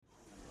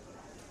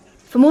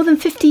For more than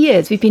 50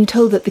 years, we've been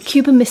told that the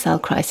Cuba Missile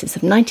Crisis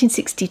of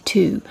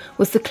 1962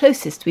 was the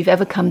closest we've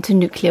ever come to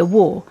nuclear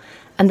war,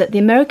 and that the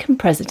American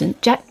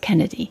president, Jack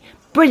Kennedy,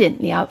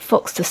 brilliantly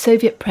outfoxed the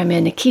Soviet Premier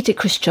Nikita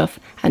Khrushchev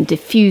and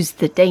diffused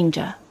the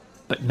danger.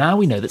 But now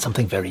we know that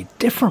something very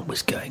different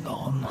was going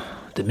on.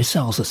 The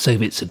missiles the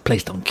Soviets had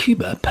placed on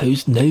Cuba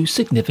posed no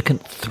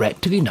significant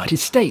threat to the United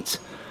States.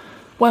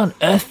 Why on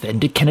earth then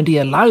did Kennedy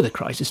allow the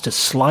crisis to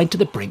slide to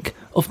the brink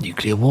of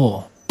nuclear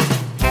war?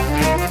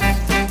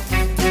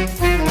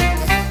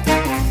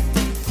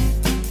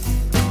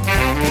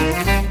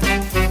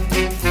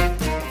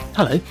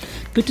 Hello,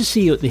 good to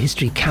see you at the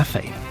History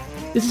Cafe.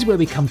 This is where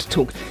we come to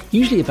talk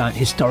usually about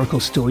historical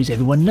stories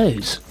everyone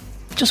knows.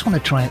 Just want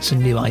to try out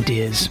some new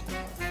ideas.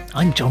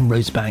 I'm John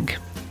Rosebank.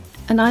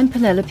 And I'm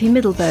Penelope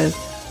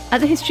Middlebow. At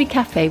the History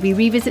Cafe, we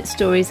revisit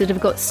stories that have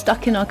got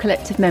stuck in our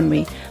collective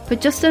memory, but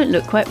just don't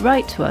look quite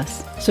right to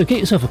us. So get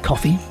yourself a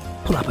coffee,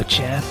 pull up a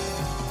chair,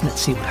 and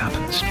let's see what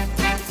happens.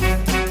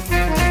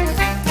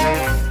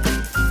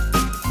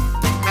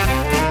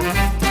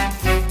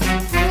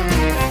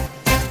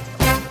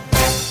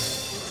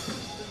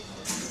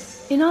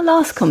 In our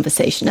last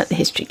conversation at the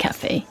History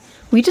Cafe,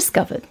 we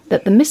discovered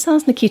that the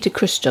missiles Nikita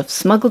Khrushchev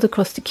smuggled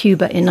across to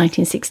Cuba in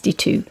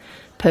 1962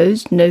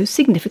 posed no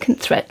significant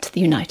threat to the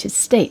United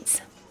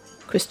States.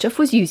 Khrushchev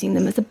was using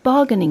them as a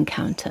bargaining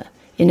counter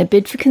in a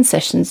bid for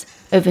concessions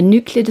over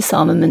nuclear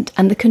disarmament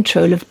and the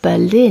control of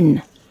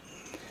Berlin.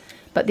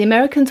 But the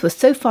Americans were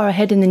so far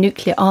ahead in the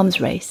nuclear arms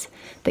race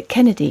that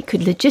Kennedy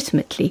could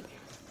legitimately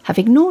have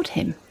ignored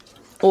him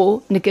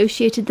or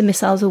negotiated the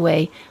missiles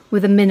away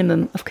with a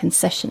minimum of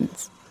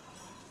concessions.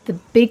 The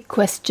big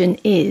question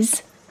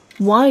is,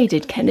 why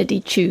did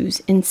Kennedy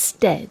choose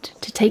instead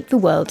to take the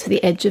world to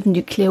the edge of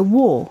nuclear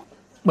war?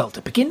 Well,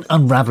 to begin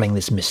unravelling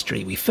this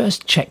mystery, we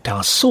first checked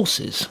our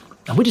sources,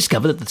 and we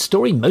discovered that the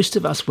story most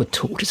of us were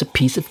taught is a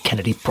piece of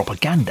Kennedy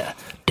propaganda,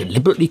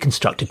 deliberately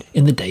constructed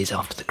in the days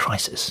after the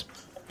crisis.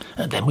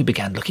 And then we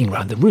began looking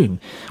around the room.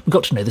 We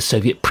got to know the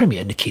Soviet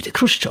Premier, Nikita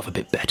Khrushchev, a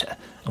bit better,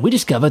 and we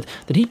discovered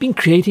that he'd been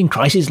creating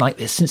crises like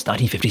this since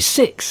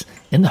 1956,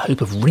 in the hope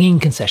of wringing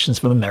concessions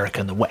from America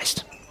and the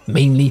West,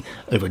 mainly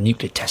over a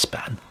nuclear test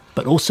ban,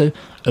 but also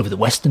over the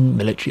Western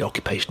military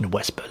occupation of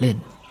West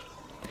Berlin.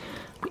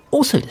 We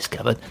also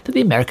discovered that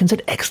the Americans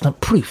had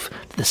excellent proof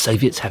that the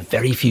Soviets have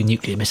very few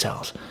nuclear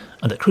missiles,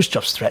 and that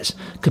Khrushchev's threats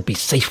could be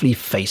safely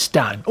faced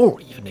down,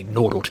 or even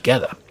ignored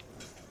altogether.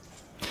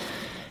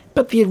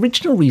 But the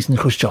original reason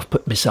Khrushchev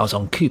put missiles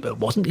on Cuba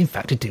wasn't in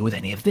fact to do with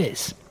any of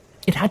this.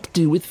 It had to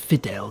do with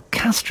Fidel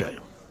Castro.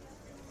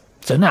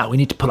 So now we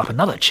need to pull up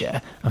another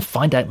chair and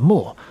find out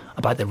more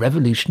about the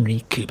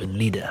revolutionary Cuban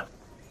leader.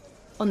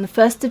 On the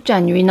 1st of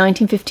January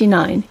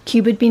 1959,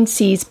 Cuba had been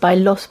seized by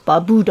Los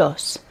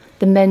Barbudos,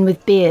 the men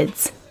with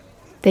beards.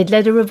 They'd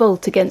led a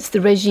revolt against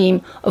the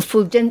regime of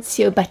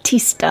Fulgencio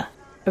Batista,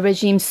 a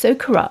regime so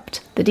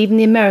corrupt that even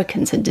the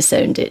Americans had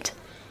disowned it.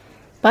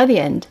 By the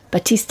end,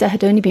 Batista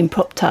had only been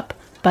propped up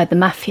by the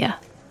mafia.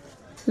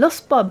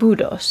 Los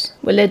Barbudos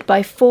were led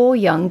by 4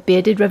 young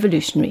bearded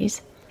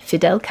revolutionaries,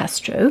 Fidel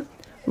Castro,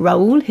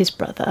 Raúl, his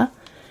brother,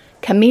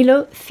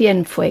 Camilo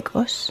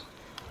Cienfuegos,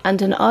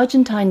 and an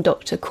Argentine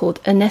doctor called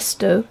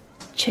Ernesto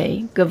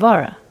Che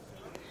Guevara.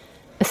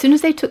 As soon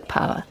as they took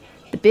power,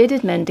 the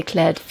bearded men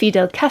declared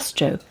Fidel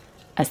Castro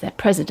as their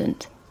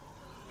president.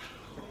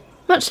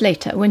 Much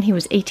later, when he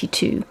was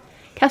 82,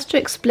 Castro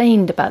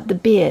explained about the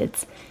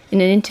beards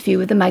in an interview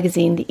with the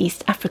magazine The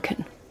East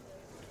African.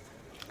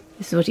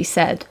 This is what he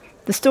said: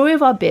 "The story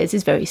of our beards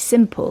is very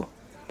simple.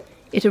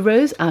 It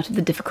arose out of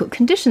the difficult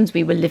conditions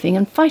we were living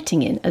and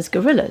fighting in as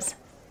guerrillas.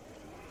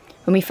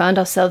 When we found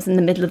ourselves in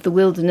the middle of the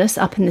wilderness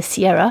up in the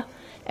Sierra,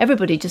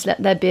 everybody just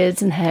let their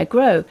beards and hair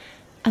grow,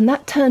 and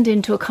that turned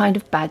into a kind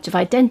of badge of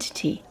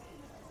identity.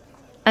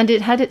 And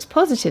it had its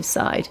positive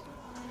side.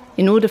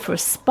 In order for a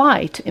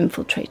spy to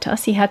infiltrate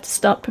us, he had to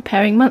start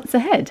preparing months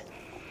ahead.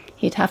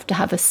 He'd have to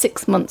have a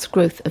 6 months'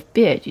 growth of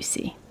beard, you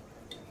see.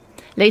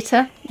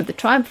 Later, with the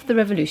triumph of the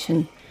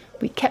revolution,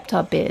 we kept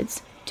our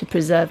beards to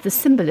preserve the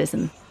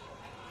symbolism."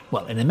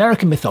 Well, in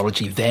American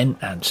mythology then,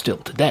 and still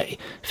today,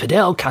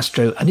 Fidel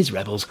Castro and his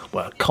rebels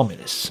were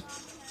communists.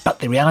 But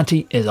the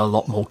reality is a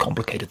lot more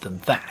complicated than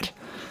that.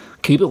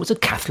 Cuba was a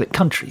Catholic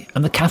country,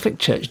 and the Catholic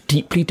Church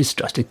deeply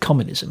distrusted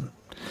communism.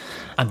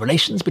 And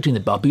relations between the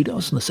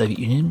Barbudos and the Soviet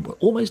Union were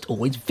almost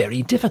always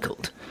very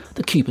difficult.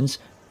 The Cubans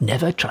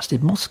never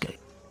trusted Moscow.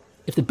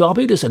 If the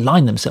Barbudos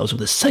aligned themselves with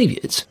the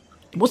Soviets,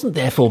 it wasn't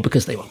therefore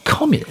because they were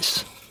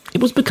communists.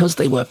 It was because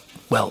they were,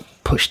 well,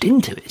 pushed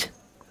into it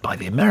by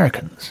the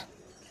Americans.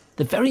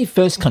 The very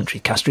first country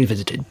Castro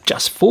visited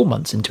just 4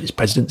 months into his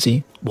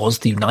presidency was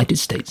the United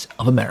States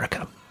of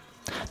America.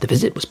 The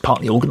visit was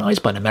partly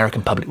organised by an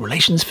American public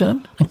relations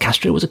firm, and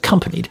Castro was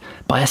accompanied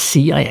by a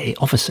CIA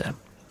officer.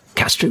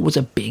 Castro was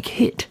a big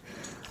hit.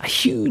 A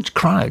huge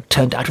crowd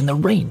turned out in the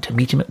rain to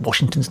meet him at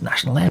Washington's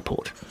National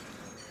Airport.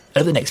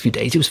 Over the next few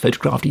days, he was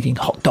photographed eating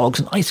hot dogs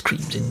and ice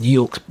creams in New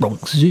York's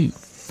Bronx Zoo.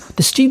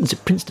 The students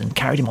at Princeton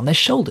carried him on their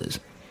shoulders.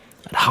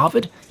 At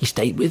Harvard, he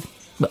stayed with,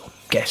 well,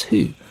 guess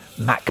who?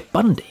 Mac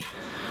Bundy.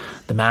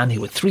 the man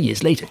who would 3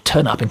 years later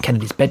turn up in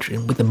Kennedy's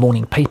bedroom with the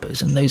morning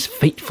papers and those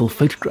fateful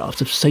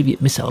photographs of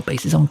Soviet missile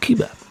bases on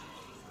Cuba.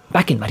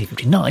 Back in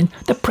 1959,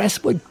 the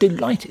press were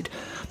delighted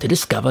to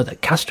discover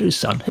that Castro's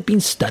son had been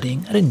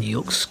studying at a New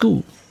York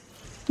school.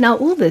 Now,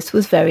 all this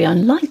was very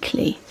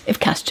unlikely if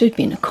Castro had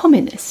been a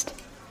communist.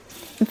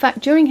 In fact,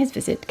 during his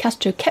visit,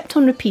 Castro kept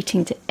on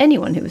repeating to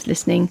anyone who was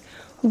listening,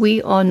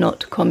 "We are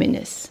not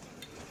communists."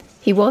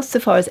 He was, so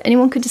far as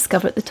anyone could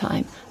discover at the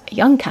time, a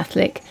young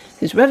Catholic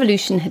whose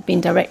revolution had been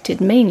directed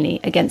mainly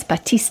against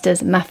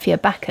Batista's mafia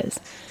backers,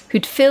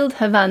 who'd filled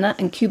Havana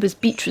and Cuba's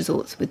beach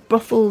resorts with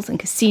brothels and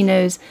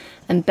casinos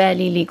and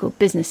barely legal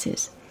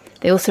businesses.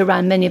 They also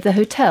ran many of the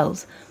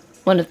hotels,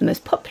 one of the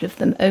most popular of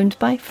them owned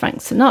by Frank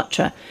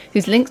Sinatra,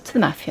 whose links to the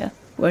mafia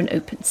were an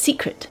open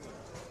secret.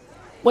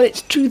 Well,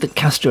 it's true that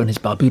Castro and his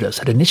Barbudos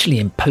had initially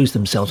imposed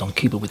themselves on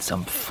Cuba with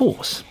some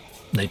force.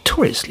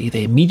 Notoriously,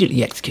 they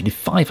immediately executed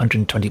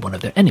 521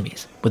 of their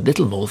enemies, with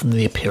little more than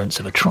the appearance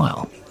of a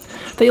trial.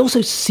 They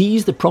also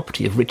seized the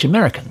property of rich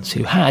Americans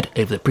who had,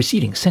 over the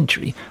preceding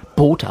century,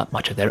 bought up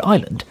much of their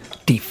island,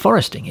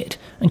 deforesting it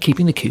and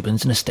keeping the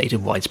Cubans in a state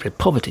of widespread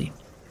poverty.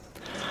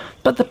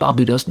 But the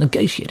Barbudos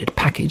negotiated a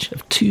package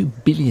of $2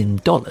 billion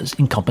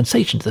in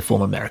compensation to the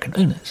former American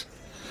owners.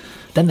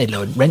 Then they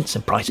lowered rents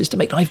and prices to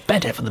make life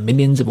better for the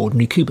millions of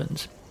ordinary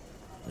Cubans.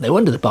 No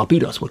wonder the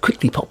Barbudos were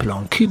quickly popular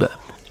on Cuba,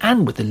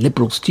 and with the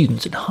liberal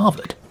students at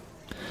Harvard.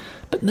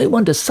 But no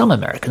wonder some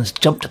Americans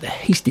jumped to the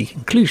hasty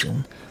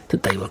conclusion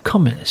that they were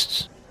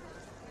communists.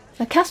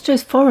 Now,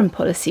 Castro's foreign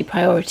policy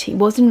priority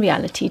was in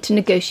reality to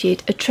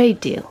negotiate a trade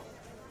deal,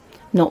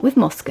 not with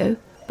Moscow,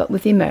 but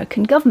with the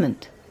American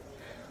government.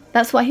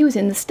 That's why he was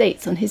in the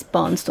States on his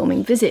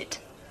barnstorming visit.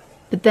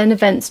 But then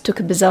events took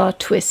a bizarre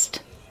twist.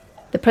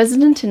 The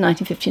president in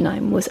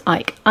 1959 was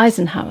Ike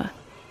Eisenhower.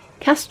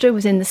 Castro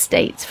was in the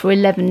States for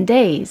 11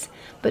 days,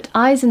 but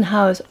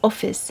Eisenhower's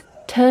office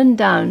turned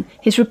down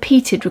his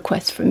repeated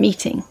requests for a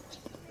meeting.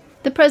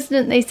 The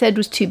president, they said,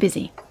 was too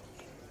busy.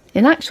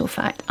 In actual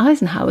fact,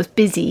 Eisenhower was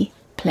busy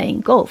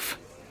playing golf.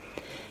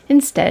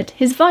 Instead,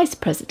 his vice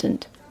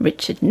president,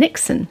 Richard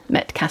Nixon,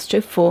 met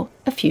Castro for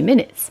a few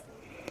minutes.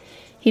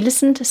 He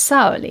listened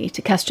sourly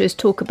to Castro's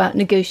talk about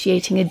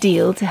negotiating a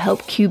deal to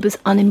help Cuba's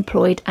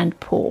unemployed and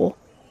poor.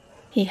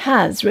 He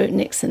has, wrote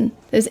Nixon,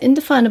 those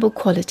indefinable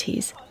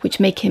qualities which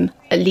make him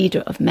a leader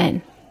of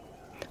men.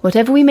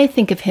 Whatever we may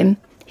think of him,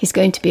 he's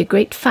going to be a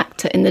great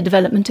factor in the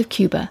development of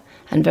Cuba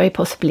and very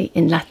possibly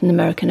in Latin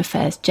American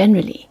affairs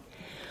generally.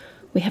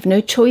 We have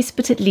no choice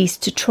but at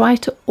least to try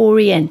to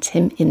orient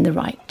him in the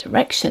right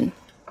direction.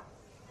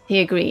 He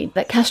agreed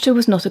that Castro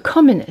was not a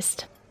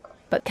communist,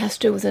 but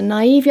Castro was a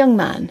naive young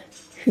man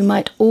who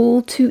might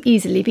all too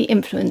easily be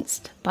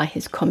influenced by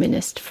his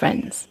communist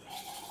friends.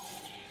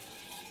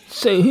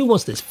 So who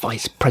was this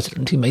vice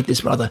president who made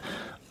this rather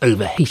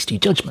over-hasty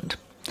judgment?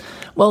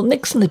 Well,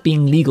 Nixon had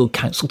been legal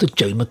counsel to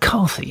Joe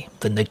McCarthy,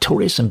 the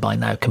notorious and by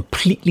now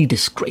completely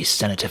disgraced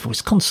senator for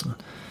Wisconsin.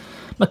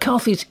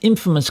 McCarthy's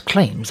infamous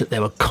claims that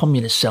there were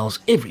communist cells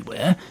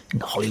everywhere, in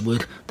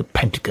Hollywood, the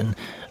Pentagon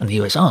and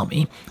the US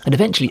Army, had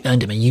eventually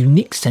earned him a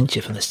unique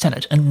censure from the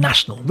Senate and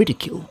national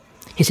ridicule.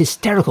 His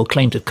hysterical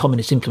claims of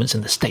communist influence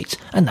in the States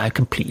are now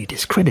completely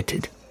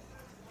discredited.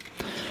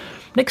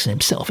 Nixon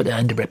himself had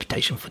earned a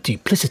reputation for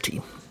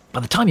duplicity. By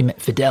the time he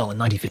met Fidel in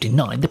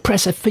 1959, the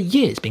press had for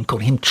years been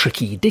calling him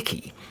Tricky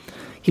Dicky.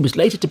 He was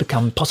later to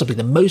become possibly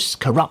the most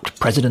corrupt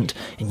president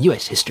in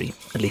US history,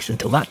 at least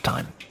until that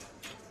time.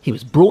 He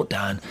was brought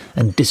down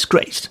and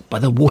disgraced by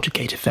the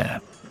Watergate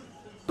affair.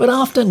 But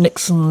after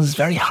Nixon's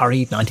very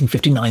hurried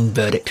 1959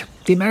 verdict,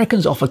 the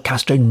Americans offered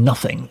Castro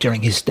nothing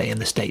during his stay in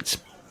the States.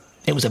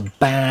 It was a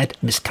bad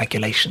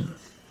miscalculation.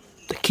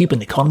 The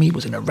Cuban economy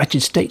was in a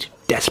wretched state,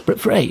 desperate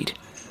for aid.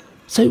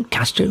 So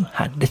Castro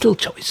had little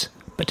choice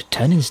but to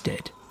turn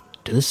instead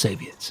to the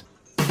Soviets.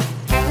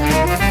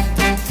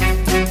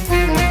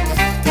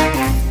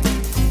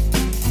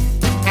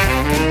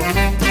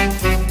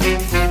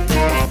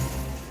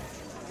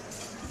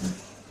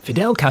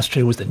 Fidel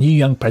Castro was the new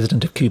young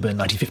president of Cuba in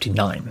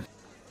 1959.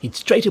 He'd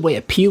straight away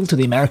appealed to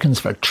the Americans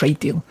for a trade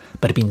deal,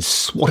 but had been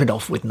swatted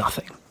off with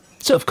nothing.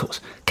 So, of course,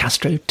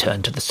 Castro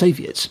turned to the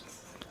Soviets.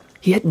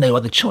 He had no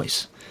other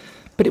choice,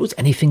 but it was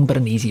anything but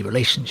an easy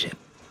relationship.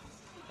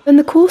 In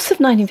the course of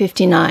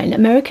 1959,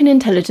 American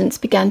intelligence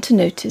began to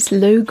notice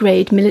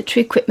low-grade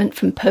military equipment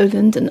from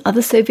Poland and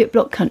other Soviet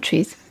bloc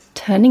countries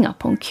turning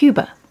up on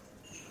Cuba.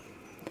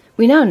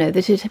 We now know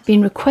that it had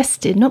been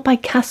requested not by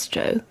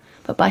Castro,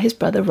 but by his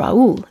brother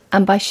Raúl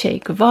and by Che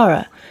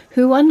Guevara,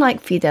 who,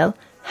 unlike Fidel,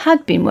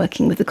 had been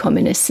working with the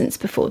communists since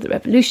before the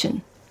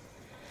revolution.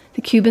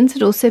 The Cubans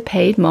had also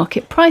paid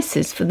market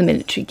prices for the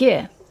military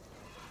gear.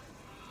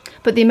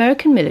 But the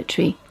American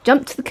military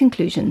jumped to the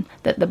conclusion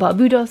that the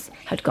Barbudos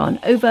had gone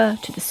over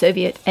to the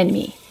Soviet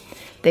enemy.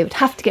 They would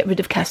have to get rid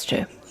of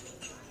Castro.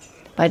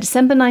 By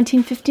December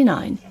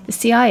 1959, the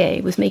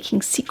CIA was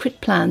making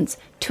secret plans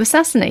to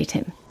assassinate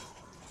him.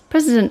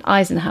 President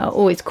Eisenhower,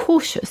 always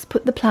cautious,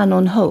 put the plan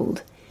on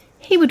hold.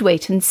 He would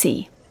wait and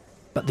see.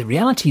 But the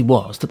reality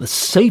was that the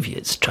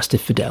Soviets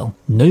trusted Fidel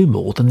no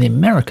more than the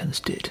Americans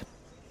did.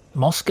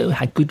 Moscow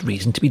had good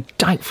reason to be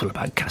doubtful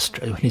about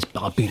Castro and his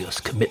Barbados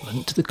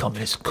commitment to the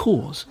communist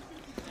cause.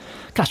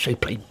 Castro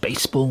played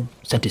baseball,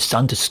 sent his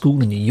son to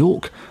school in New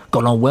York,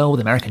 got on well with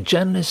American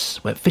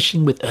journalists, went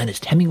fishing with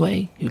Ernest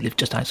Hemingway, who lived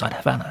just outside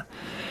Havana.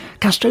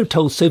 Castro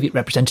told Soviet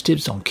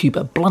representatives on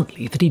Cuba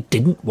bluntly that he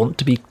didn't want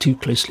to be too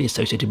closely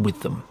associated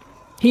with them.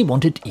 He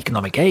wanted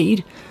economic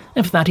aid,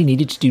 and for that he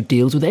needed to do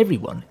deals with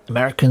everyone,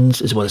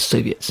 Americans as well as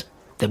Soviets.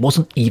 There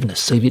wasn't even a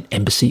Soviet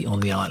embassy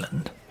on the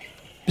island.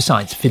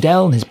 Besides,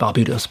 Fidel and his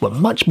Barbados were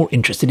much more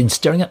interested in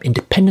stirring up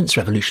independence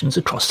revolutions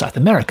across South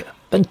America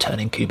than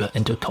turning Cuba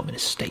into a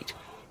communist state.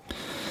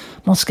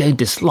 Moscow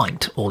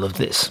disliked all of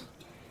this.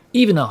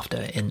 Even after,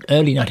 in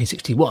early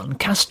 1961,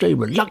 Castro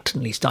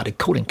reluctantly started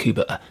calling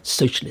Cuba a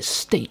socialist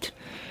state,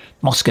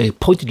 Moscow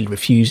pointedly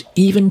refused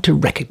even to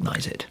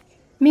recognise it.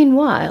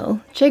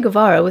 Meanwhile, Che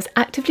Guevara was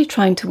actively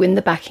trying to win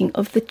the backing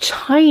of the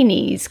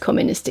Chinese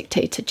communist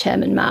dictator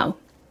Chairman Mao.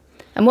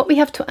 And what we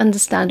have to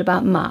understand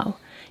about Mao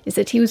is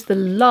that he was the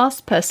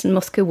last person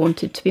Moscow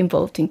wanted to be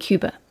involved in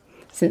Cuba,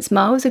 since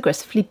Mao was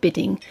aggressively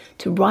bidding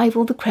to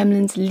rival the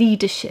Kremlin's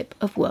leadership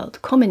of world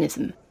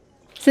communism.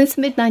 Since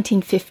the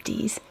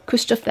mid-1950s,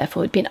 Khrushchev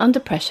therefore had been under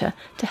pressure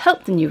to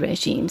help the new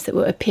regimes that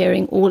were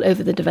appearing all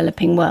over the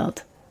developing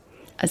world,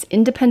 as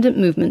independent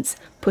movements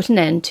put an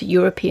end to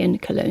European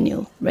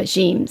colonial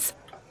regimes.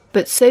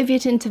 But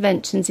Soviet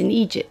interventions in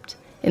Egypt,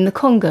 in the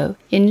Congo,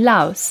 in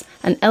Laos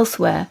and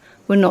elsewhere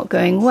were not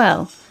going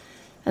well,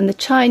 and the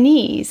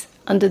Chinese,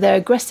 under their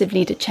aggressive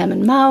leader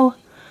Chairman Mao,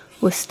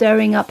 were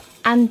stirring up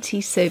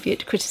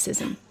anti-Soviet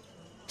criticism.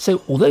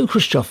 So although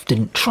Khrushchev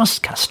didn't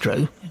trust Castro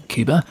in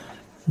Cuba,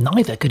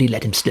 neither could he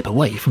let him slip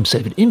away from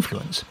Soviet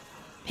influence.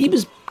 He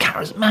was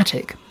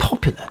charismatic,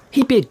 popular,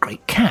 he'd be a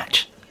great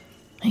catch.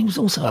 He was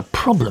also a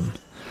problem.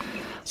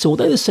 So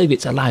although the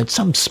Soviets allowed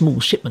some small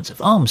shipments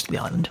of arms to the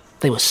island,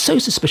 they were so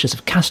suspicious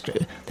of Castro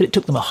that it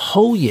took them a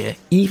whole year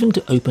even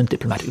to open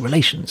diplomatic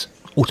relations,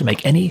 or to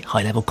make any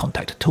high-level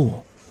contact at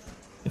all.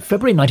 In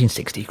February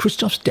 1960,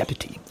 Khrushchev's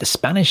deputy, the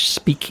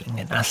Spanish-speaking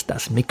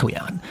Anastas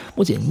Mikoyan,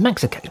 was in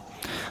Mexico.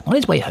 On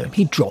his way home,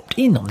 he dropped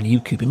in on the new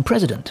Cuban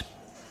president.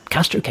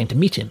 Castro came to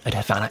meet him at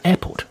Havana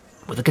airport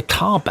with a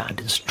guitar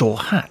band and straw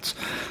hats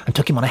and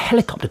took him on a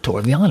helicopter tour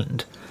of the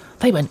island.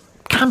 They went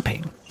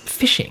camping,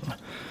 fishing.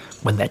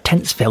 When their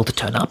tents failed to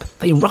turn up,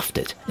 they roughed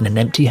it in an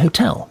empty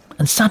hotel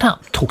and sat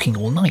up talking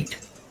all night.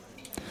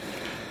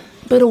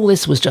 But all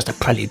this was just a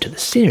prelude to the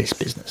serious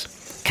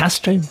business.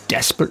 Castro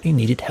desperately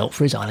needed help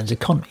for his island's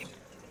economy.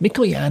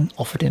 Mikoyan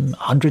offered him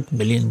 $100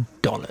 million.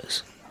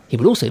 He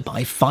would also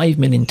buy 5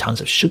 million tonnes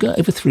of sugar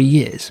over 3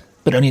 years,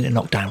 but only at a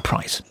knockdown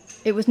price.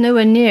 It was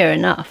nowhere near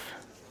enough.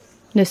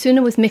 No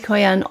sooner was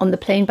Mikoyan on the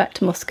plane back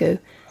to Moscow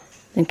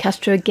than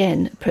Castro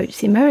again approached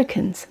the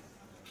Americans.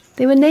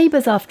 They were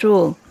neighbours after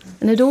all,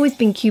 and had always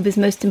been Cuba's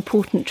most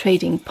important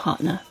trading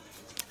partner.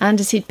 And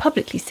as he'd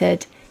publicly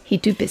said,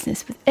 he'd do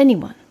business with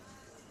anyone.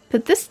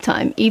 But this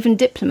time, even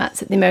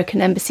diplomats at the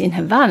American embassy in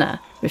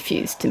Havana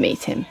refused to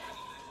meet him.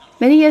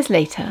 Many years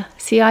later,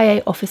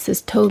 CIA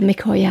officers told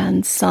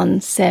Mikoyan's son,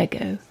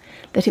 Sergo,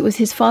 that it was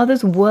his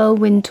father's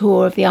whirlwind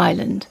tour of the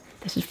island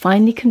that had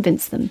finally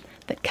convinced them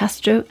that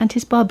Castro and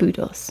his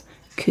Barbados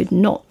could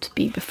not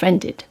be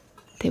befriended.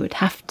 They would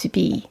have to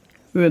be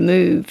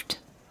removed.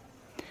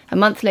 A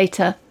month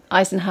later,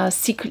 Eisenhower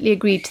secretly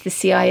agreed to the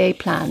CIA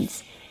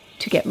plans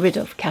to get rid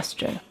of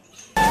Castro.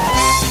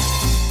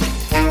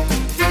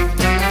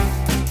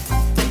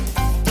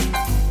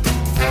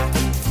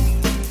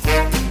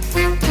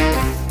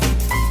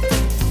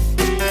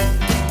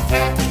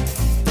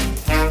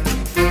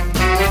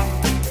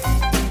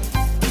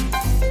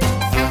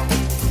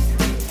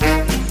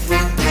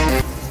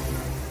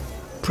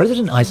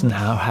 President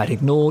Eisenhower had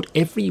ignored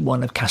every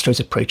one of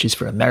Castro's approaches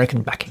for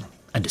American backing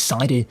and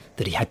decided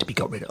that he had to be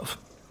got rid of.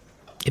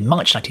 In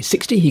March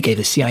 1960, he gave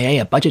the CIA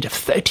a budget of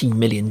 $13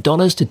 million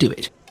to do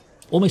it.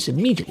 Almost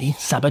immediately,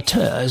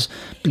 saboteurs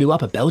blew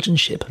up a Belgian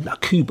ship, La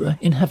Coubre,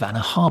 in Havana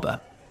harbour.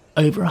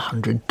 Over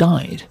 100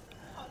 died.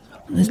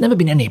 There's never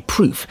been any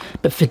proof,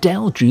 but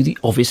Fidel drew the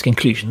obvious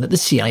conclusion that the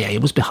CIA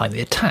was behind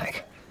the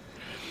attack.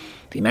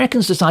 The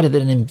Americans decided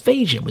that an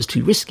invasion was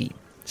too risky,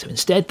 so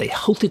instead they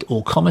halted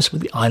all commerce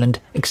with the island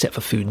except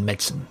for food and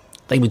medicine.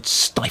 They would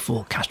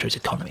stifle Castro's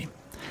economy.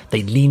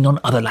 They leaned on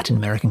other Latin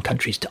American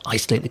countries to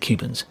isolate the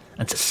Cubans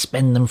and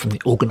suspend them from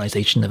the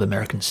Organization of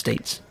American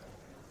States.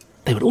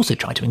 They would also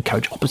try to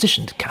encourage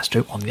opposition to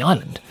Castro on the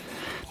island.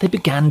 They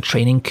began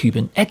training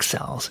Cuban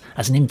exiles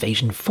as an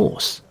invasion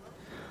force.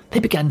 They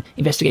began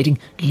investigating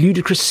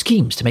ludicrous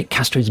schemes to make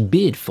Castro's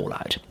beard fall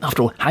out.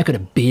 After all, how could a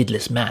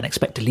beardless man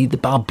expect to lead the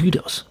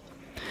Barbados?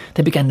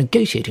 They began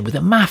negotiating with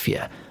the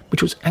mafia,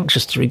 which was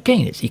anxious to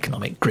regain its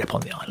economic grip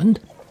on the island.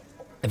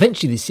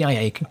 Eventually, the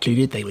CIA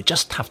concluded they would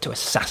just have to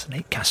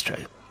assassinate Castro.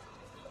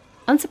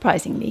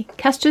 Unsurprisingly,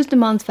 Castro's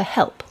demands for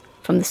help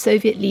from the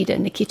Soviet leader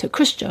Nikita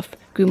Khrushchev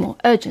grew more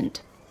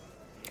urgent.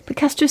 But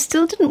Castro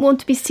still didn't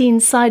want to be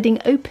seen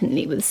siding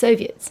openly with the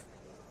Soviets.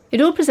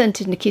 It all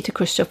presented Nikita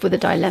Khrushchev with a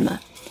dilemma.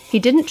 He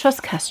didn't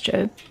trust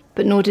Castro,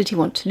 but nor did he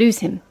want to lose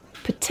him,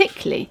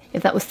 particularly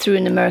if that was through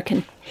an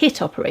American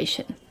hit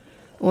operation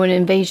or an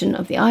invasion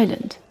of the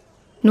island.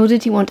 Nor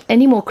did he want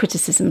any more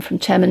criticism from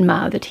Chairman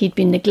Mao that he'd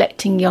been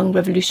neglecting young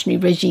revolutionary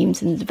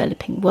regimes in the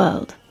developing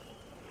world.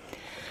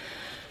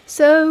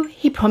 So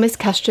he promised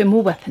Castro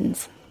more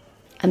weapons,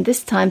 and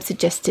this time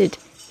suggested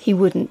he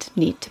wouldn't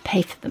need to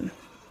pay for them.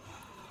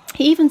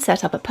 He even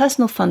set up a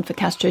personal fund for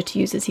Castro to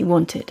use as he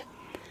wanted.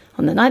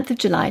 On the 9th of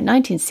July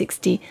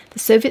 1960, the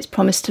Soviets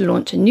promised to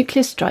launch a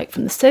nuclear strike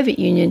from the Soviet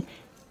Union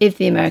if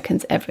the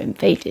Americans ever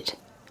invaded.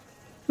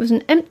 It was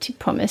an empty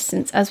promise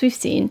since, as we've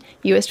seen,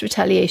 US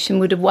retaliation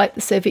would have wiped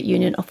the Soviet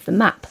Union off the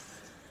map.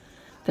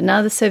 But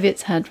now the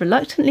Soviets had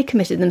reluctantly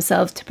committed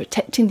themselves to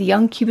protecting the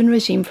young Cuban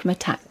regime from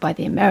attack by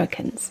the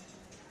Americans.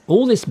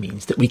 All this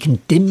means that we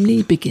can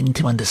dimly begin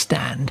to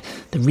understand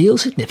the real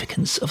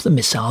significance of the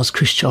missiles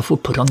Khrushchev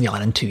would put on the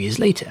island 2 years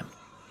later.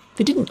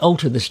 They didn't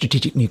alter the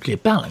strategic nuclear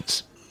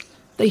balance.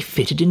 They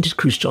fitted into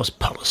Khrushchev's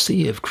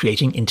policy of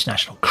creating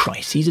international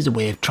crises as a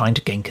way of trying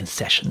to gain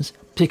concessions,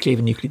 particularly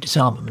over nuclear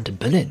disarmament in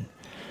Berlin.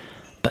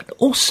 But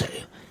also,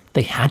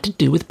 they had to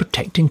do with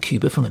protecting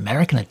Cuba from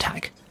American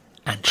attack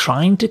and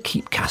trying to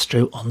keep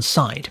Castro on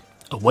side,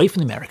 away from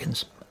the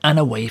Americans and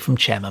away from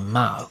Chairman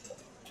Mao.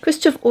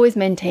 Khrushchev always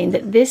maintained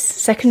that this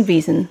second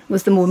reason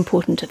was the more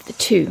important of the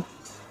two.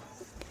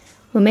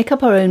 We'll make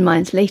up our own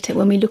minds later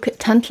when we look at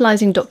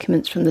tantalising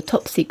documents from the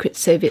top-secret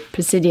Soviet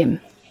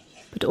Presidium.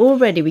 But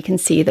already we can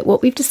see that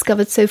what we've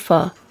discovered so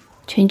far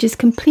changes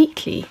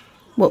completely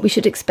what we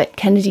should expect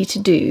Kennedy to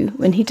do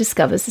when he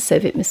discovers the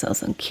Soviet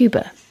missiles on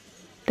Cuba.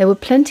 There were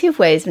plenty of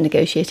ways of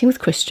negotiating with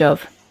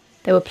Khrushchev.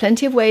 There were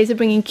plenty of ways of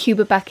bringing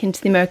Cuba back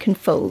into the American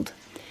fold.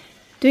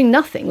 Doing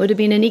nothing would have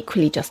been an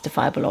equally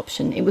justifiable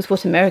option. It was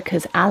what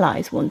America's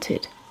allies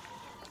wanted.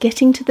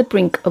 Getting to the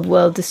brink of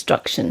world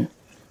destruction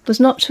was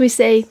not, shall we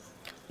say,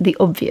 the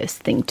obvious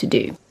thing to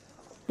do.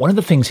 One of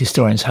the things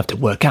historians have to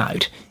work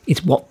out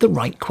is what the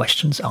right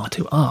questions are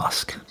to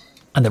ask.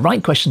 And the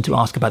right question to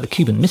ask about the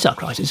Cuban Missile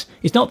Crisis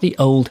is not the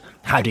old,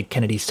 how did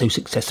Kennedy so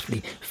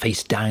successfully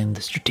face down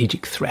the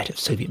strategic threat of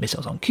Soviet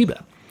missiles on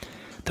Cuba?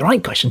 The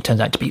right question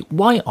turns out to be,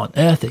 why on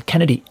earth did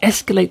Kennedy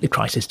escalate the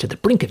crisis to the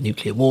brink of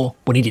nuclear war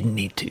when he didn't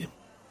need to?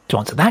 To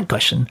answer that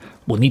question,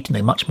 we'll need to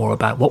know much more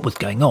about what was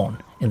going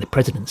on in the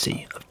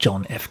presidency of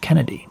John F.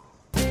 Kennedy.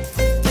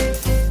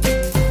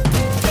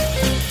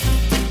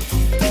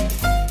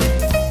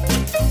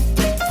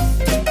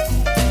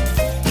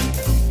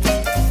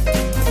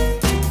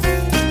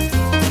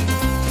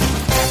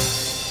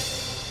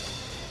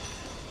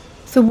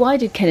 So why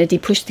did Kennedy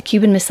push the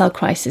Cuban Missile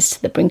Crisis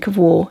to the brink of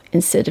war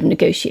instead of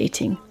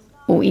negotiating,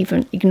 or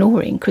even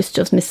ignoring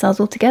Khrushchev's missiles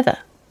altogether?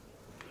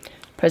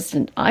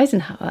 President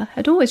Eisenhower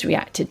had always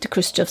reacted to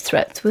Khrushchev's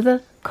threats with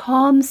a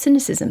calm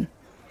cynicism.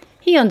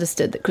 He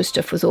understood that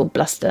Khrushchev was all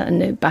bluster and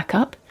no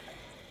backup.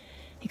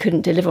 He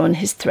couldn't deliver on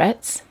his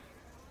threats.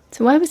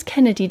 So why was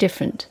Kennedy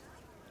different?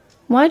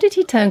 Why did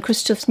he turn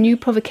Khrushchev's new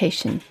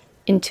provocation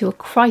into a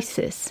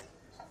crisis?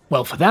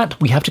 Well, for that,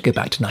 we have to go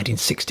back to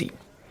 1960.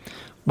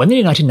 When the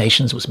United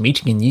Nations was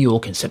meeting in New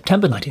York in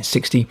September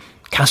 1960,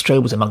 Castro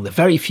was among the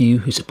very few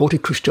who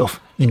supported Khrushchev in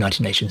the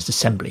United Nations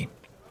Assembly.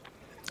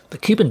 The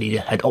Cuban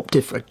leader had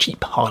opted for a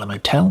cheap Harlem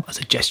hotel as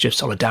a gesture of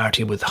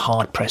solidarity with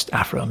hard-pressed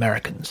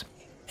Afro-Americans.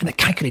 In a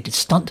calculated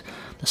stunt,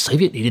 the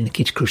Soviet leader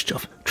Nikita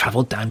Khrushchev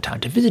travelled downtown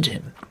to visit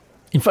him.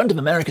 In front of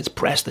America's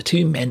press, the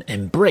two men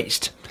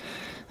embraced.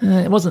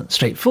 It wasn't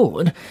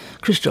straightforward.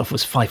 Khrushchev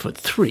was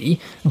 5'3"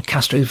 and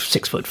Castro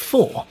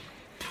 6'4".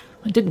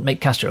 It didn't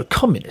make Castro a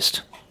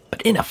communist.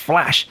 But in a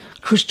flash,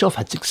 Khrushchev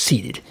had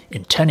succeeded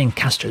in turning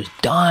Castro's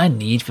dire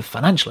need for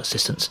financial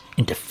assistance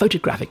into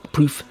photographic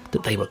proof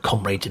that they were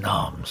comrades in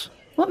arms.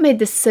 What made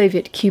this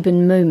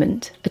Soviet-Cuban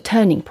moment a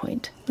turning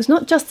point was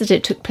not just that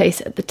it took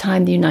place at the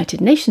time the United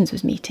Nations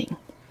was meeting.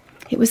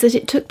 It was that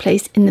it took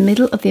place in the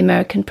middle of the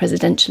American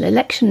presidential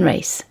election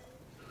race.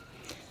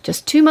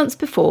 Just 2 months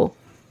before,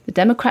 the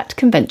Democrat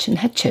convention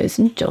had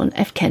chosen John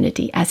F.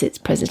 Kennedy as its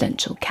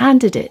presidential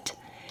candidate.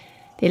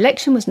 The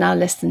election was now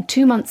less than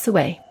 2 months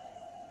away.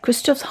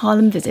 Khrushchev's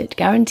Harlem visit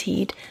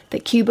guaranteed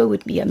that Cuba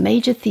would be a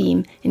major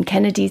theme in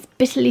Kennedy's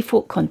bitterly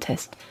fought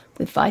contest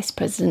with Vice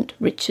President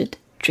Richard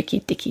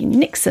Tricky Dicky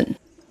Nixon.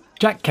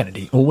 Jack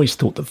Kennedy always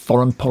thought that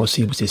foreign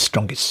policy was his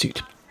strongest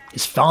suit.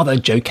 His father,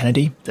 Joe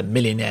Kennedy, the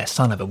millionaire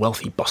son of a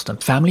wealthy Boston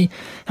family,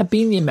 had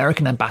been the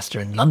American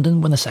ambassador in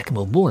London when the Second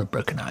World War had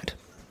broken out.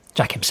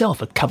 Jack himself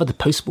had covered the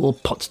post-war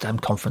Potsdam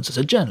Conference as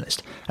a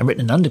journalist and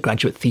written an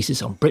undergraduate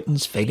thesis on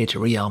Britain's failure to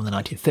rearm the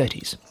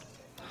 1930s.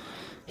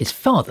 His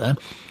father,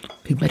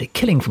 who made a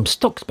killing from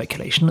stock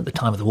speculation at the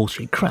time of the Wall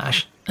Street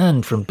crash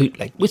and from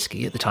bootleg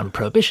whiskey at the time of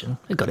Prohibition,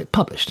 had got it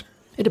published.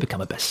 It had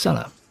become a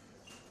bestseller.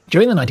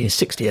 During the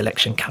 1960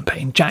 election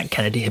campaign, Jack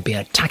Kennedy had been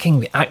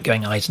attacking the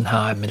outgoing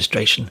Eisenhower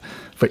administration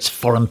for its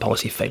foreign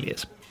policy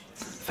failures.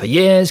 For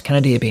years,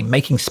 Kennedy had been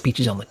making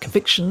speeches on the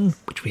conviction,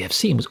 which we have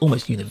seen was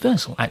almost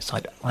universal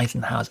outside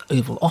Eisenhower's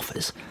Oval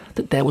Office,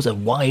 that there was a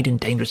wide and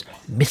dangerous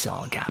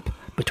missile gap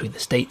between the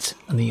States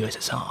and the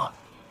USSR.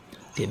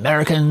 The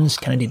Americans,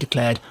 Kennedy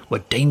declared, were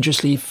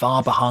dangerously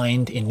far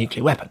behind in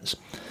nuclear weapons.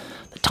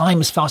 The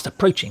time is fast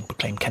approaching,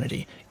 proclaimed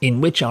Kennedy,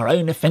 in which our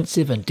own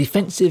offensive and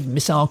defensive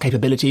missile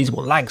capabilities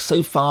will lag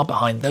so far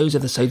behind those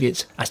of the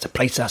Soviets as to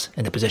place us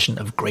in a position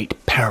of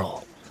great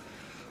peril.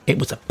 It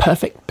was a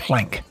perfect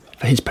plank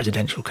for his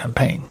presidential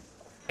campaign.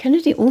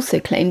 Kennedy also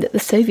claimed that the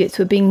Soviets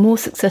were being more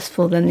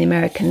successful than the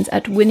Americans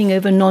at winning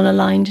over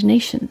non-aligned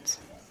nations.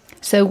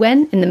 So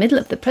when, in the middle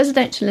of the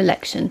presidential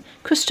election,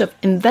 Khrushchev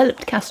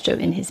enveloped Castro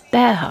in his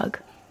bear hug,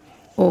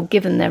 or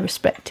given their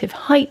respective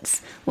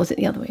heights, was it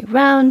the other way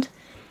round,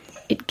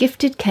 it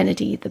gifted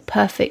Kennedy the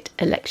perfect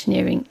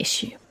electioneering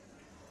issue.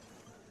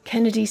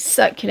 Kennedy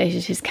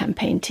circulated his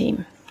campaign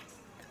team.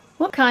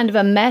 What kind of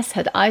a mess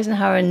had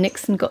Eisenhower and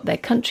Nixon got their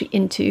country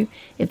into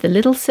if the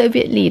little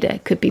Soviet leader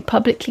could be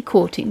publicly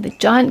courting the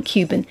giant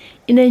Cuban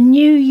in a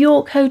New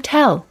York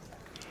hotel?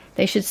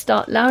 They should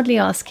start loudly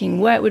asking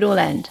where it would all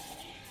end.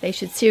 They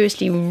should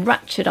seriously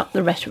ratchet up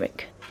the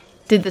rhetoric.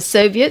 Did the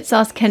Soviets,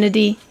 asked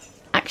Kennedy,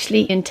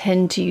 actually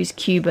intend to use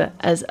Cuba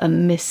as a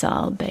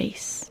missile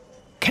base?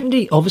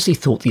 Kennedy obviously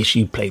thought the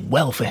issue played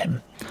well for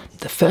him.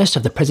 The first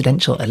of the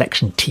presidential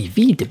election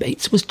TV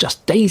debates was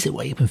just days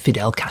away when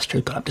Fidel Castro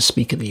got up to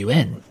speak at the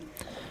UN.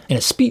 In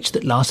a speech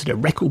that lasted a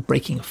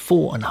record-breaking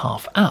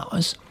 4.5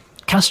 hours,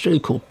 Castro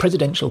called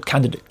presidential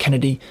candidate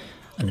Kennedy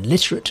an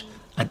illiterate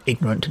and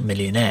ignorant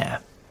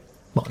millionaire.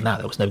 Well, now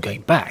there was no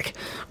going back.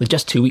 With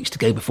just 2 weeks to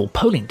go before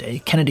polling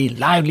day, Kennedy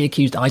loudly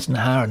accused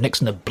Eisenhower and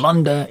Nixon of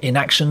blunder,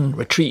 inaction,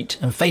 retreat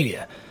and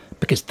failure,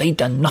 because they'd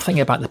done nothing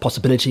about the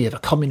possibility of a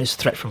communist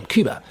threat from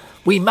Cuba.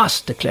 We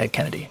must, declared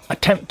Kennedy,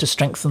 attempt to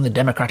strengthen the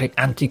democratic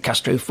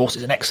anti-Castro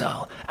forces in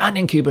exile and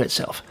in Cuba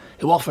itself,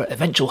 who offer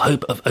eventual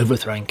hope of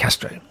overthrowing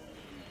Castro.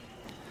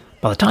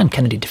 By the time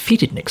Kennedy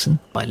defeated Nixon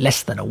by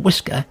less than a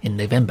whisker in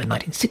November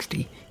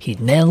 1960,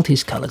 he'd nailed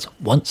his colours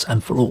once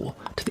and for all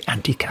to the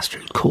anti-Castro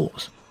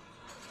cause.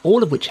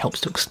 All of which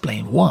helps to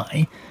explain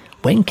why,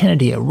 when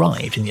Kennedy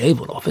arrived in the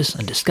Oval Office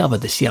and discovered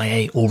the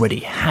CIA already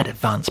had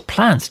advanced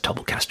plans to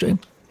topple Castro,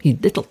 he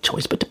had little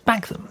choice but to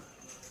back them.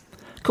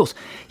 Of course,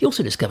 he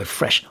also discovered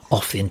fresh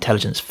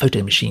off-the-intelligence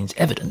photo machine's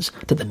evidence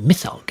that the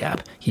missile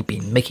gap he'd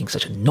been making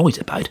such a noise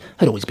about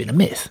had always been a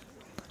myth.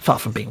 Far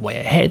from being way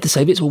ahead, the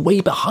Soviets were way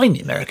behind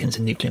the Americans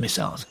in nuclear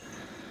missiles.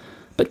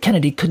 But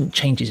Kennedy couldn't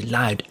change his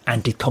loud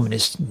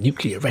anti-communist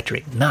nuclear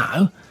rhetoric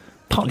now,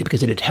 partly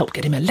because it had helped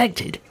get him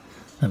elected,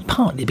 and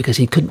partly because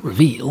he couldn't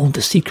reveal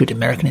the secret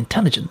American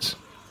intelligence.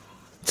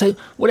 So,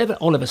 whatever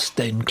Oliver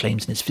Stone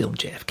claims in his film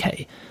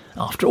JFK,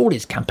 after all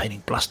his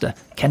campaigning bluster,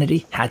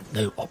 Kennedy had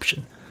no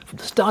option, from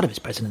the start of his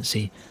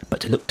presidency,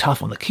 but to look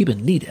tough on the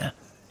Cuban leader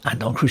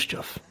and on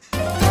Khrushchev.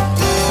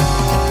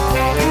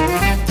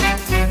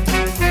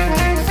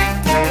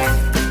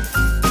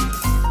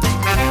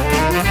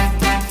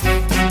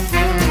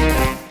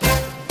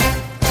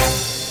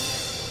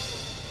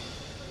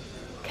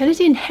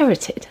 Kennedy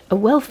inherited a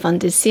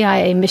well-funded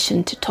CIA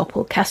mission to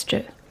topple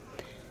Castro.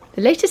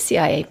 The latest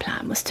CIA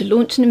plan was to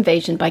launch an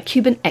invasion by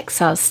Cuban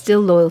exiles still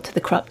loyal to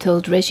the corrupt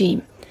old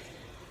regime.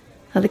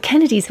 Now, the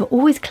Kennedys have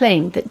always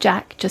claimed that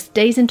Jack, just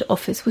days into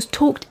office, was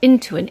talked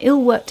into an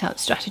ill-worked-out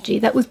strategy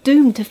that was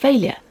doomed to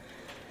failure.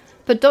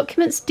 But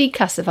documents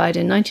declassified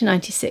in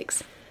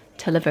 1996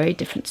 tell a very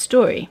different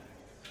story.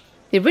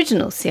 The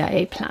original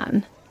CIA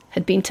plan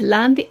had been to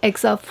land the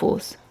exile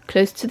force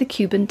close to the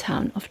Cuban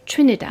town of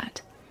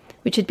Trinidad,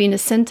 which had been a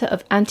centre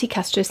of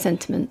anti-Castro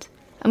sentiment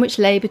and which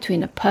lay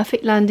between a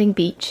perfect landing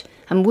beach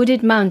and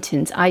wooded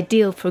mountains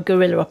ideal for a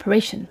guerrilla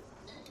operation.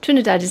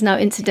 Trinidad is now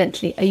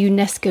incidentally a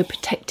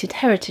UNESCO-protected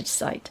heritage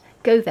site.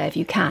 Go there if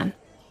you can.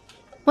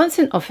 Once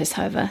in office,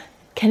 however,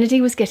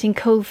 Kennedy was getting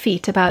cold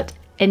feet about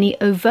any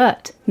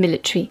overt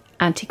military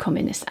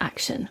anti-communist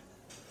action.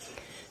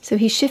 So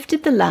he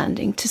shifted the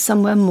landing to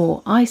somewhere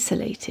more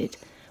isolated,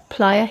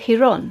 Playa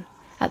Girón,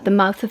 at the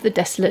mouth of the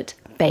desolate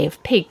Bay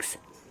of Pigs.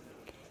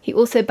 He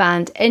also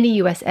banned any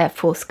US Air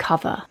Force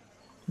cover.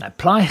 Now,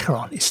 Playa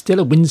Girón is still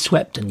a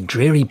windswept and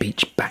dreary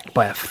beach backed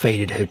by a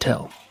faded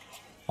hotel.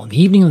 On the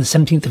evening of the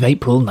 17th of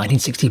April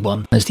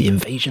 1961, as the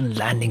invasion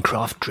landing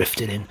craft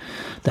drifted in,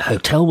 the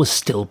hotel was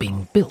still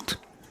being built.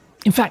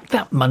 In fact,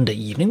 that Monday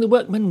evening, the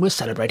workmen were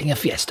celebrating a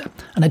fiesta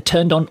and had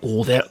turned on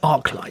all their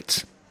arc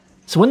lights.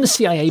 So when the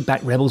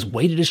CIA-backed rebels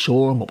waded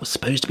ashore on what was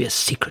supposed to be a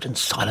secret and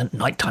silent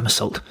nighttime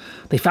assault,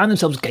 they found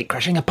themselves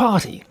gatecrashing a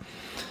party.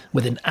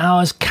 Within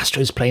hours,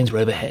 Castro's planes were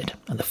overhead,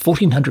 and the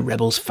 1,400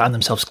 rebels found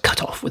themselves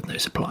cut off with no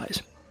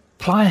supplies.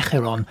 Playa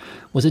Girón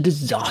was a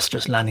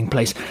disastrous landing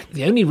place.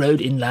 The only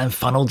road inland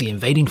funneled the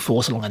invading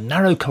force along a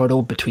narrow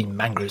corridor between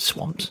mangrove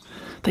swamps.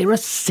 They were a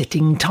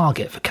sitting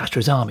target for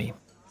Castro's army.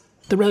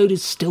 The road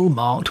is still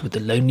marked with the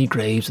lonely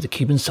graves of the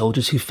Cuban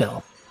soldiers who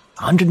fell.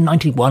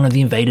 191 of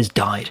the invaders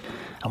died,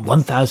 and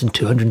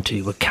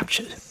 1,202 were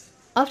captured.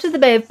 After the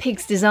Bay of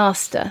Pigs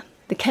disaster,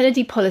 the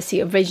Kennedy policy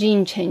of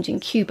regime change in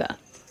Cuba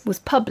was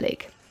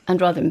public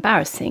and rather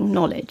embarrassing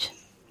knowledge.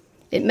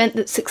 It meant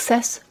that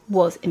success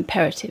was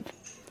imperative.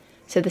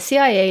 So the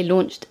CIA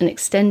launched an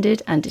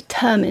extended and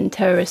determined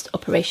terrorist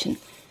operation.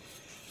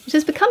 It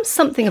has become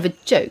something of a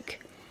joke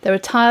There are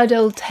tired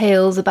old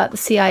tales about the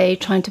CIA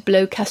trying to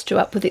blow Castro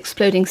up with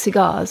exploding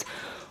cigars,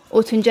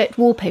 or to inject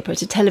wallpaper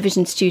at a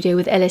television studio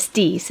with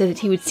LSD so that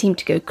he would seem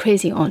to go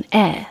crazy on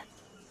air.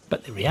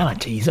 But the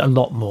reality is a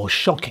lot more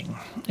shocking.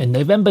 In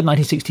November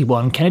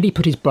 1961, Kennedy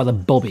put his brother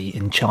Bobby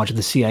in charge of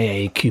the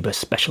CIA Cuba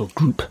Special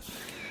Group.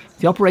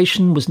 The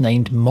operation was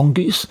named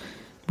Mongoose,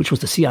 which was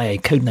the CIA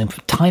codename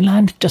for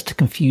Thailand, just to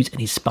confuse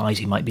any spies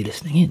who might be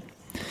listening in.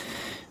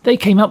 They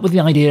came up with the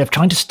idea of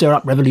trying to stir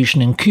up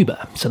revolution in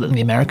Cuba so that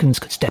the Americans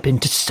could step in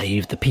to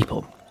save the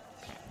people.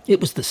 It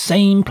was the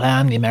same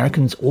plan the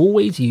Americans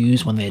always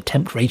use when they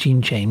attempt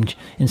regime change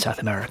in South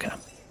America.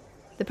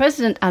 The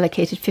president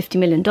allocated $50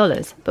 million,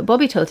 but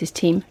Bobby told his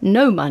team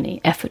no money,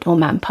 effort or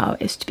manpower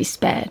is to be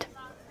spared.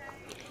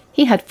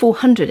 He had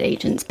 400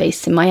 agents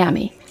based in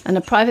Miami and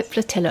a private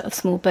flotilla of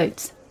small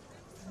boats.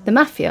 The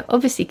mafia,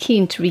 obviously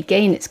keen to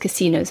regain its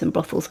casinos and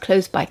brothels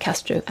closed by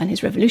Castro and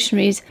his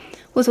revolutionaries,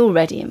 was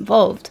already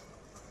involved.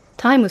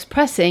 Time was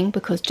pressing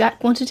because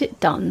Jack wanted it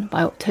done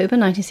by October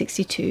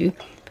 1962,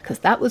 because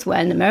that was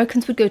when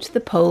Americans would go to the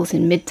polls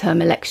in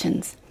midterm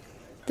elections.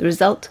 The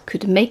result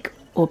could make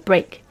or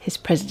break his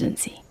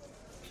presidency.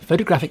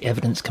 Photographic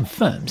evidence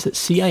confirms that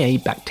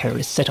CIA-backed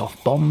terrorists set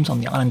off bombs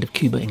on the island of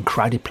Cuba in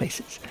crowded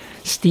places,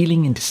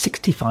 stealing into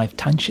 65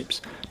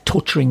 townships,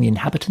 torturing the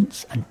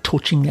inhabitants and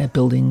torching their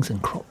buildings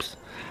and crops.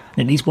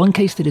 In at least one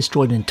case, they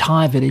destroyed an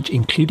entire village,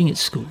 including its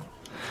school.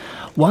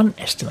 One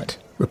estimate,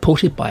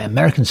 reported by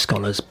American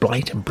scholars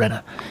Blight and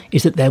Brenner,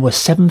 is that there were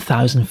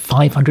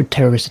 7,500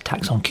 terrorist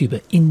attacks on Cuba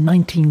in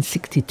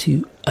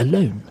 1962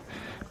 alone,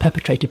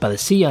 perpetrated by the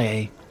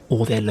CIA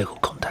or their local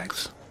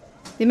contacts.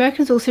 The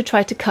Americans also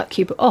tried to cut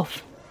Cuba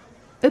off.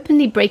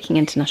 Openly breaking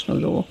international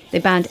law, they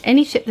banned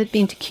any ship that had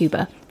been to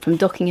Cuba from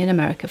docking in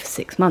America for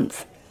 6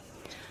 months.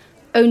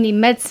 Only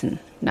medicine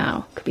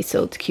now could be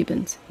sold to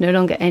Cubans, no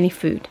longer any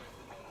food.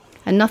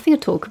 And nothing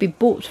at all could be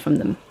bought from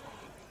them.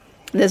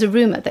 There's a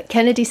rumour that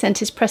Kennedy sent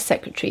his press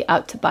secretary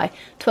out to buy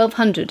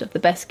 1,200 of the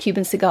best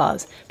Cuban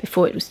cigars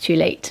before it was too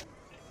late.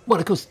 Well,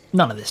 of course,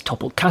 none of this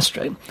toppled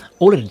Castro.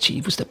 All it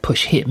achieved was to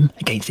push him,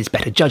 against his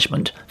better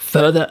judgment,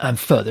 further and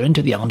further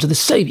into the arms of the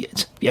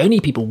Soviets, the only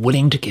people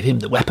willing to give him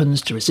the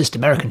weapons to resist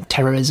American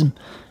terrorism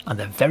and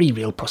the very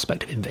real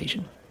prospect of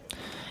invasion.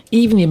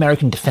 Even the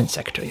American Defense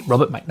Secretary,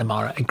 Robert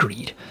McNamara,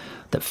 agreed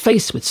that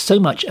faced with so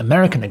much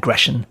American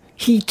aggression,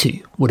 he too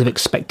would have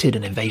expected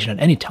an invasion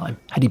at any time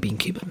had he been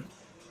Cuban.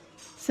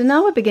 So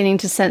now we're beginning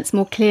to sense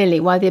more clearly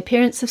why the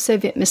appearance of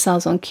Soviet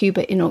missiles on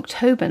Cuba in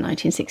October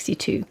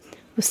 1962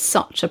 was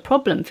such a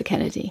problem for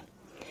Kennedy.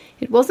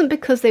 It wasn't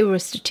because they were a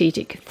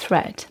strategic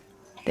threat.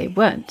 They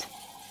weren't.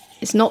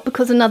 It's not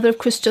because another of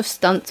Khrushchev's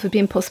stunts would be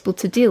impossible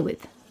to deal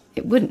with.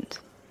 It wouldn't.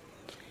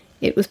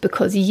 It was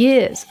because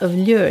years of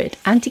lurid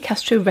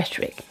anti-Castro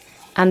rhetoric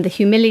and the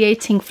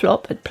humiliating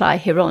flop at Playa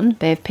Girón,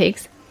 Bay of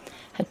Pigs,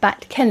 had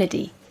backed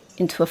Kennedy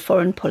into a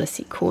foreign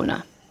policy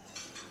corner.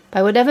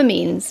 By whatever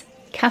means,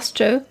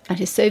 Castro and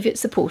his Soviet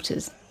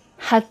supporters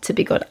had to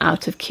be got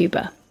out of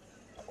Cuba.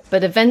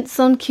 But events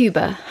on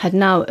Cuba had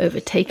now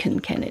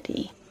overtaken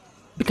Kennedy.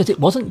 Because it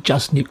wasn't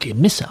just nuclear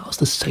missiles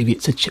the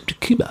Soviets had shipped to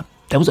Cuba.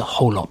 There was a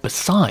whole lot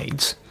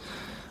besides.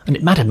 And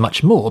it mattered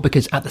much more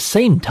because at the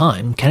same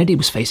time, Kennedy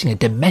was facing a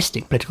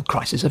domestic political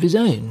crisis of his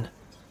own.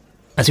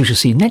 As we shall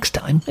see next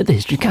time at the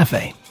History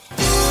Cafe.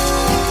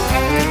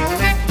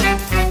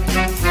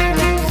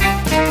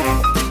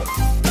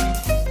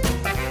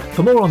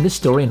 For more on this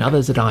story and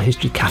others at our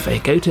History Cafe,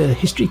 go to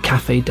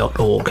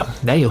historycafe.org.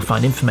 There you'll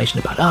find information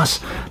about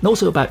us and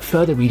also about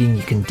further reading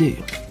you can do.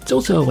 It's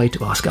also a way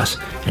to ask us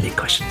any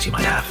questions you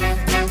might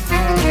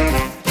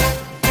have.